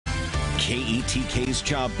KETK's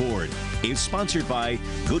Job Board is sponsored by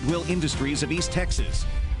Goodwill Industries of East Texas.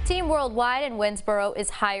 Team Worldwide in Winnsboro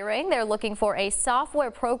is hiring. They're looking for a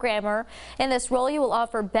software programmer. In this role, you will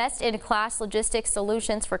offer best-in-class logistics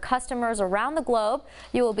solutions for customers around the globe.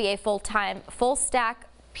 You will be a full-time, full-stack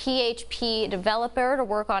PHP developer to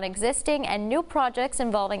work on existing and new projects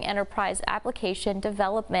involving enterprise application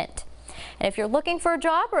development. And if you're looking for a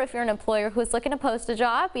job, or if you're an employer who's looking to post a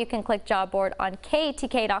job, you can click Job Board on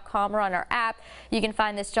KETK.com or on our app. You can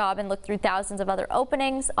find this job and look through thousands of other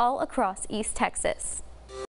openings all across East Texas.